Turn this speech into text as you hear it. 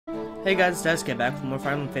Hey guys, it's Get back with more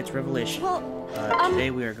Fire Emblem Fates Revelation. Well, today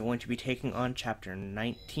we are going to be taking on Chapter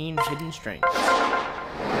 19, Hidden Strength.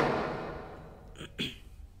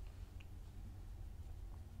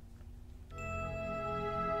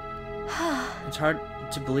 It's hard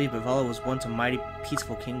to believe, but Vala was once a mighty,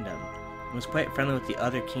 peaceful kingdom. It was quite friendly with the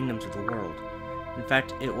other kingdoms of the world. In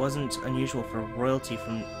fact, it wasn't unusual for royalty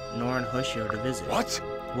from Nor and Hoshio to visit. What?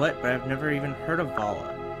 But I've never even heard of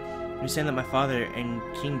Vala. You're saying that my father and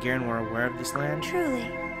King Garen were aware of this land? Truly.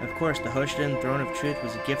 Of course, the Hoshiden Throne of Truth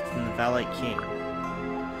was a gift from the Valite King.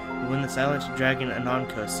 But when the Silent Dragon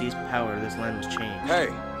Ananko seized power, this land was changed. Hey!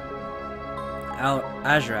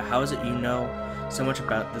 Azra, how is it you know so much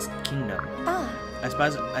about this kingdom? I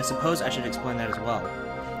suppose I should explain that as well.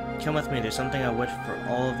 Come with me, there's something I wish for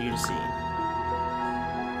all of you to see.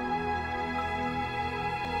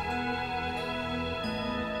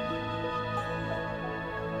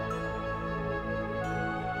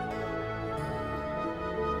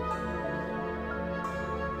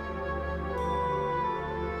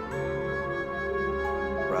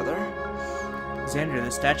 Brother? Xander, the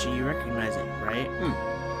statue, you recognize it, right?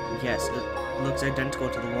 Yes, it looks identical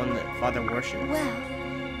to the one that Father worships.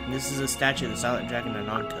 Well. This is a statue of the Silent Dragon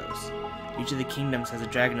Anankos. Each of the kingdoms has a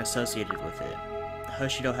dragon associated with it.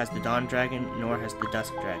 Hoshido has the Dawn Dragon, Nor has the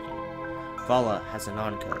Dusk Dragon. Vala has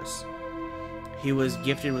Anankos. He was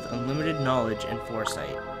gifted with unlimited knowledge and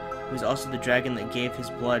foresight. He was also the dragon that gave his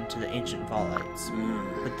blood to the ancient Valites.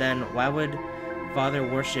 But then, why would Father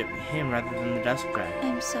worship him rather than the Dusk Dragon?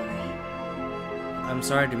 I'm sorry. I'm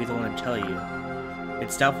sorry to be the one to tell you.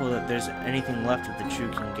 It's doubtful that there's anything left of the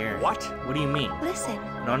true King Garen. What? What do you mean? Listen.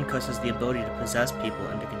 Anankos has the ability to possess people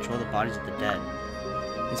and to control the bodies of the dead.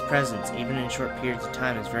 His presence, even in short periods of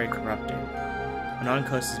time, is very corrupting.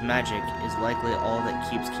 Anankos' magic is likely all that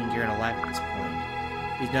keeps King Garen alive at this point.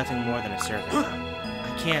 He's nothing more than a servant.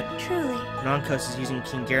 I can't... Truly. Anankos is using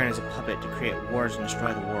King Garen as a puppet to create wars and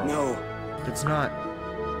destroy the world. No. That's not...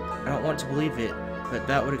 I don't want to believe it, but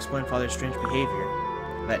that would explain Father's strange behavior.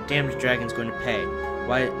 That damned dragon's going to pay.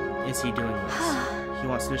 Why is he doing this? He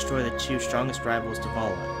wants to destroy the two strongest rivals to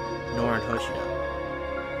Vala, Nor and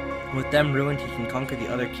Hoshido. With them ruined, he can conquer the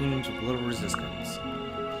other kingdoms with little resistance.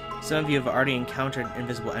 Some of you have already encountered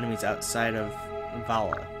invisible enemies outside of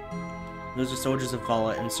Vala. Those are soldiers of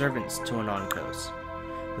Vala and servants to Anankos.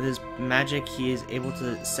 With his magic, he is able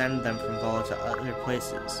to send them from Vala to other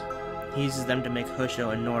places. He uses them to make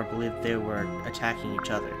Hoshido and Nor believe they were attacking each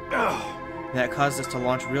other. That caused us to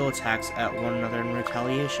launch real attacks at one another in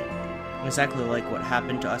retaliation. Exactly like what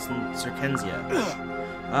happened to us in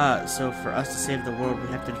Circensia. So for us to save the world, we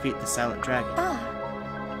have to defeat the Silent Dragon.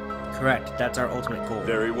 Correct, that's our ultimate goal.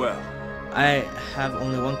 Very well. I have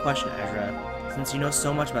only one question, Azra. Since you know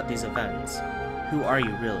so much about these events, who are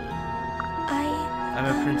you really? I'm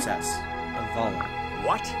a princess of Vala.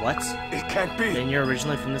 What? What? It can't be. Then you're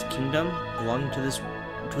originally from this kingdom, belonging to his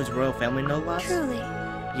royal family, no less? Truly.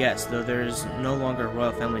 Yes, though there is no longer a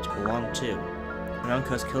royal family to belong to.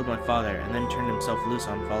 Anankos killed my father, and then turned himself loose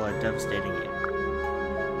on Vala, devastating it.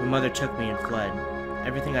 My mother took me and fled.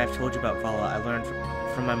 Everything I have told you about Vala, I learned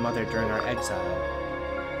from my mother during our exile.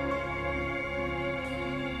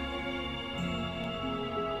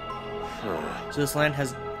 So this land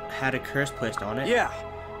has had a curse placed on it? Yeah.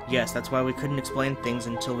 Yes, that's why we couldn't explain things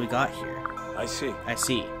until we got here. I see. I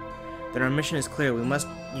see. Then our mission is clear. We must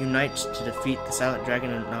unite to defeat the Silent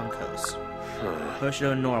Dragon and Anankos.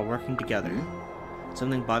 Hoshido and Nor are working together.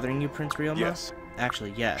 Something bothering you, Prince Ryoma? Yes.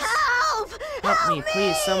 Actually, yes. Help! Help me,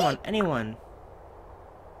 please, someone, anyone.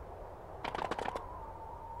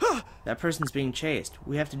 That person's being chased.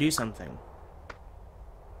 We have to do something.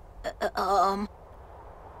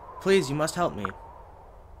 Please, you must help me.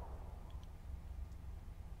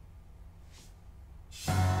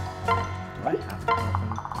 Do I have to help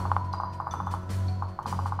him?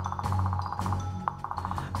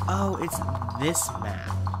 Oh, it's this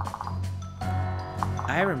map.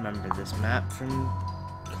 I remember this map from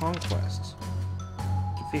Conquest.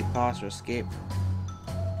 Defeat boss or escape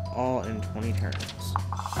all in 20 turns.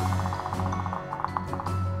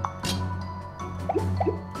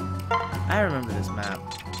 I remember this map.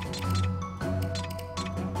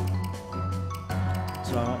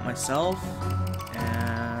 So I want myself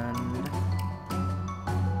and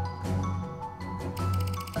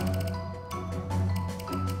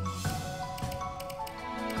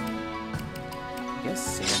I guess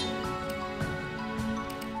Sandy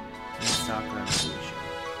and Sakura and Felicia.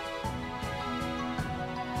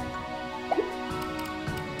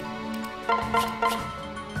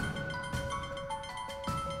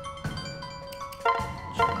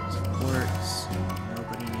 Sports,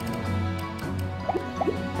 nobody knew.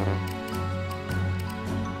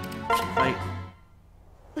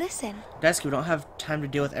 listen. Daisuke, we don't have time to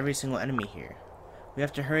deal with every single enemy here. We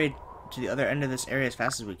have to hurry to the other end of this area as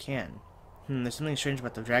fast as we can. There's something strange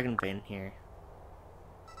about the dragon vein here.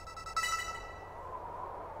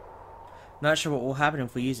 Not sure what will happen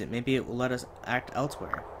if we use it. Maybe it will let us act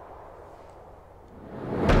elsewhere.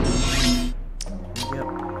 Yep,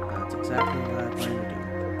 that's exactly what I plan to do.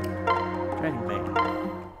 Dragon vein.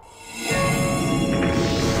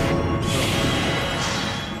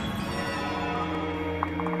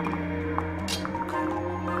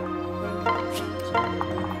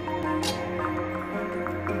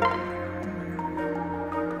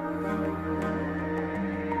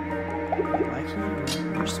 Why can't you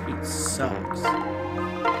remember your speed sucks?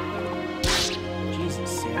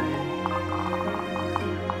 Jesus, Sarah.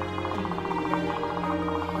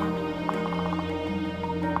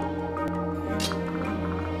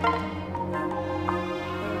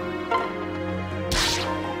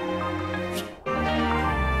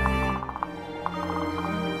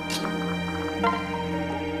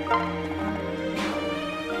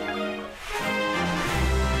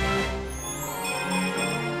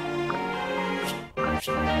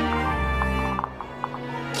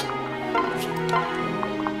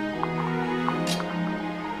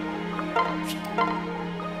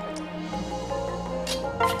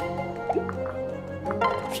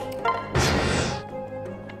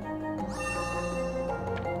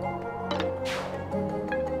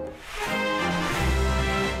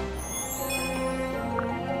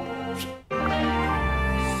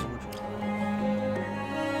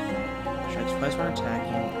 Twice when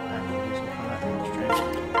attacking, I'm using combat and strength.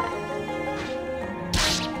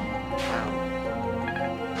 Ow.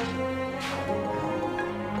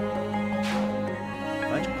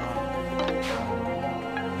 Fudge off.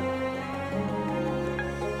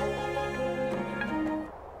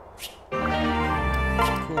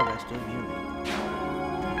 Cool, I still view me.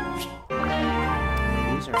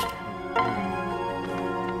 These are...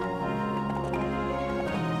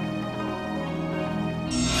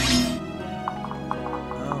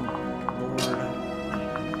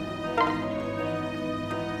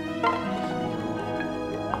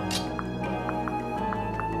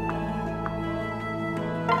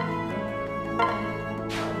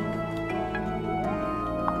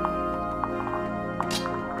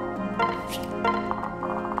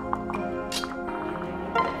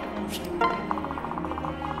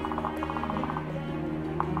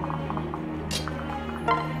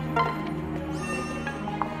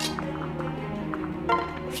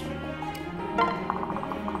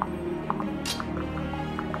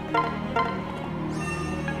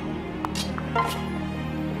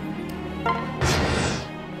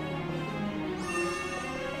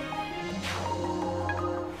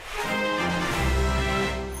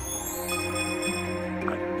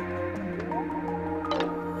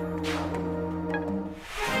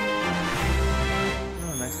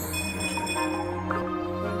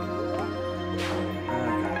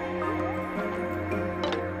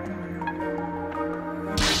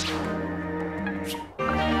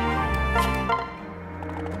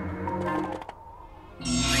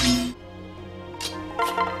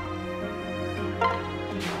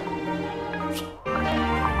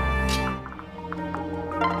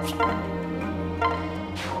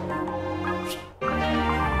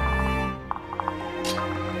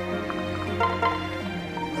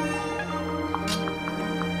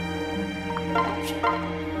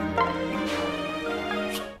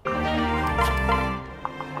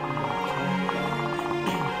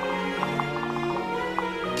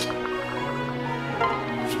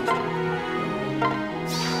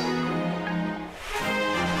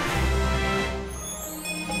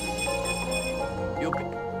 you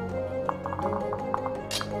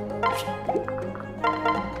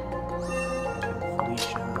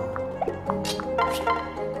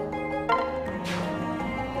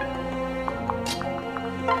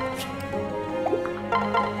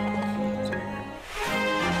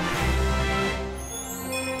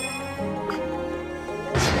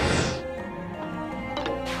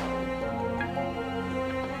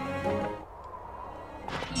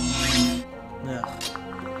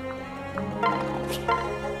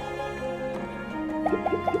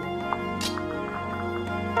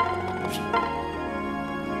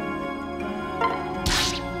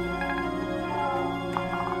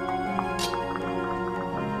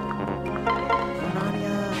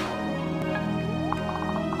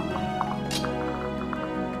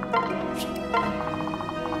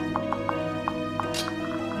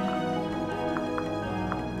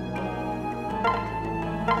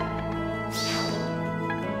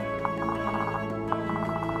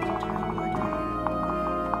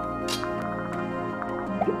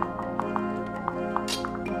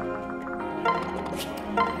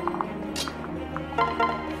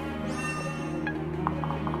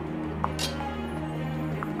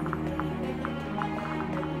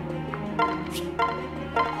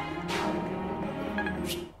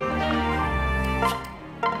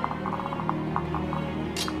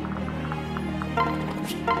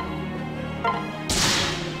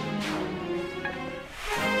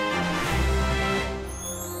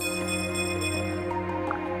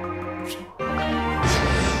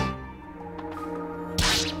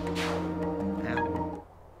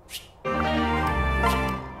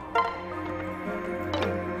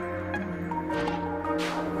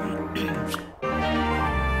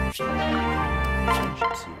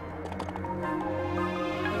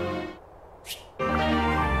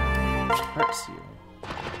Heart seal.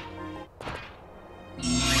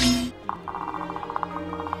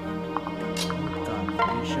 God,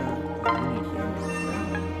 Felicia, what do we need here?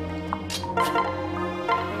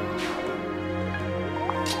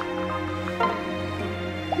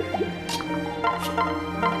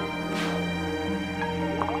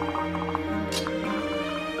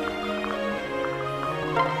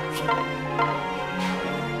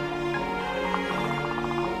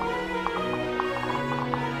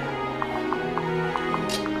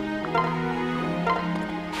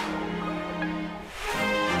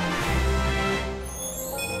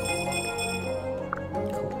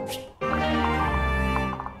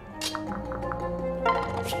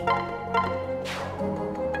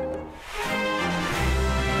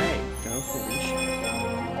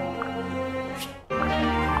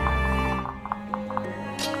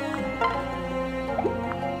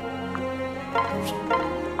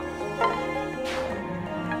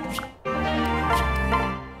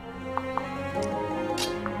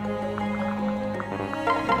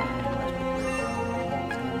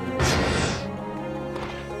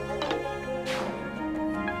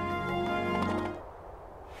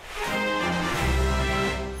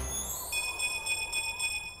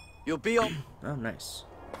 You'll be all... Oh, nice.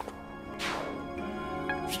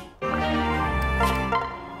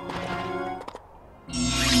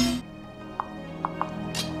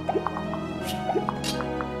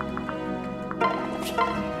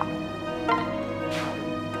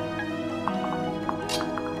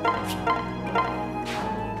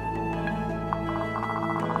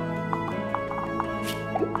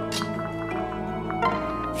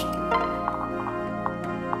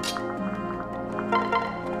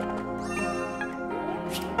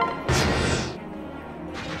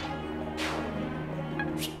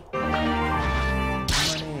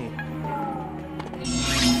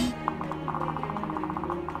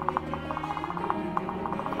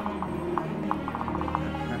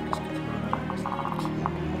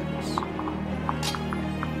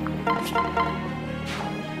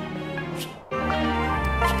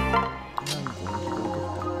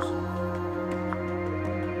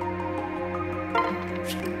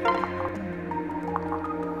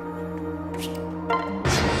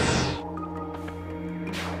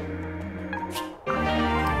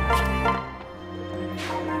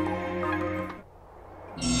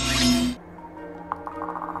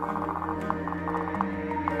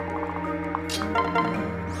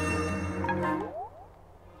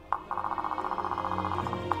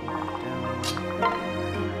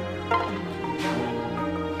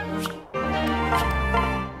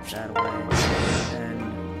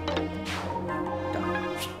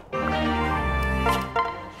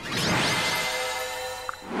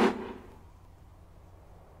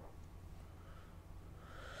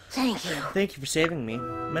 Thank you. Thank you for saving me.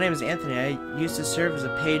 My name is Anthony. I used to serve as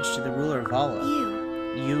a page to the ruler of Vala.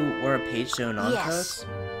 You were a page to Anankos? Yes.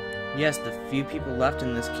 Yes, the few people left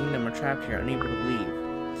in this kingdom are trapped here, unable to leave.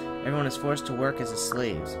 Everyone is forced to work as his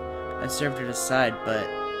slaves. I served at his side, but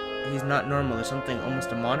he's not normal. There's something almost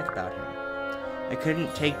demonic about him. I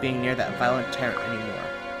couldn't take being near that violent tyrant anymore.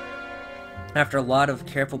 After a lot of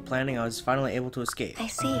careful planning, I was finally able to escape. I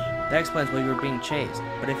see. That explains why you were being chased.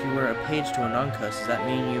 But if you were a page to Anankos, does that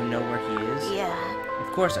mean you know where he is? Yeah.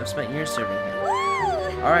 Of course, I've spent years serving him.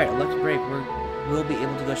 Woo! Alright, a lucky break. We'll be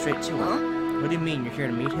able to go straight to him. Huh? What do you mean? You're here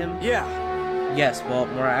to meet him? Yeah. Yes, well,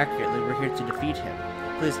 more accurately, we're here to defeat him.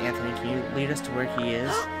 Please, Anthony, can you lead us to where he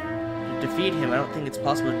is? To defeat him, I don't think it's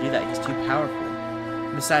possible to do that. He's too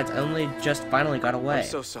powerful. Besides, I only just finally got away. I'm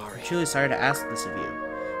so sorry. I'm truly sorry to ask this of you.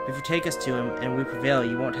 If you take us to him and we prevail,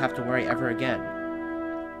 you won't have to worry ever again.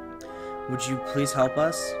 Would you please help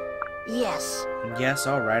us? Yes. Yes,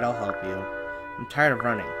 alright, I'll help you. I'm tired of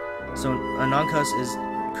running. So, Anankos is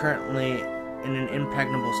currently in an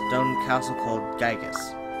impregnable stone castle called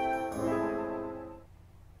Gygas.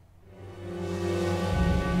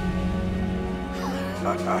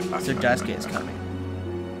 So Daisuke is coming.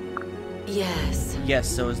 Yes. Yes,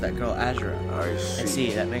 so is that girl Azura. I I see,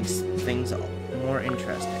 that makes things more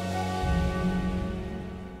interesting.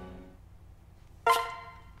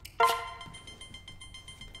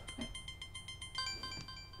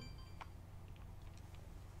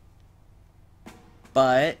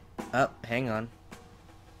 But, oh, hang on.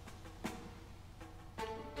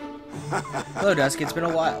 Hello, Dusk. It's been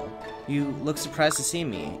a while. You look surprised to see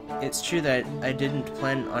me. It's true that I didn't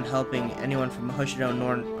plan on helping anyone from Hoshido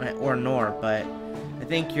or Nor, but I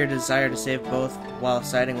think your desire to save both while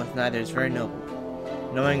siding with neither is very noble.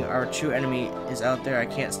 Knowing our true enemy is out there, I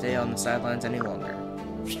can't stay on the sidelines any longer.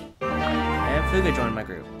 And Fuga joined my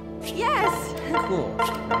group. Yes! Cool.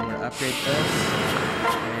 I'm gonna upgrade this,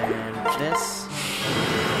 and this,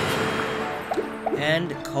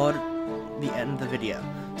 and call it the end of the video.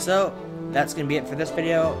 So, that's gonna be it for this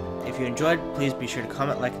video. If you enjoyed, please be sure to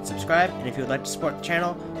comment, like, and subscribe. And if you would like to support the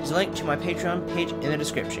channel, there's a link to my Patreon page in the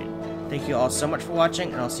description. Thank you all so much for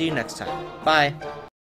watching, and I'll see you next time. Bye!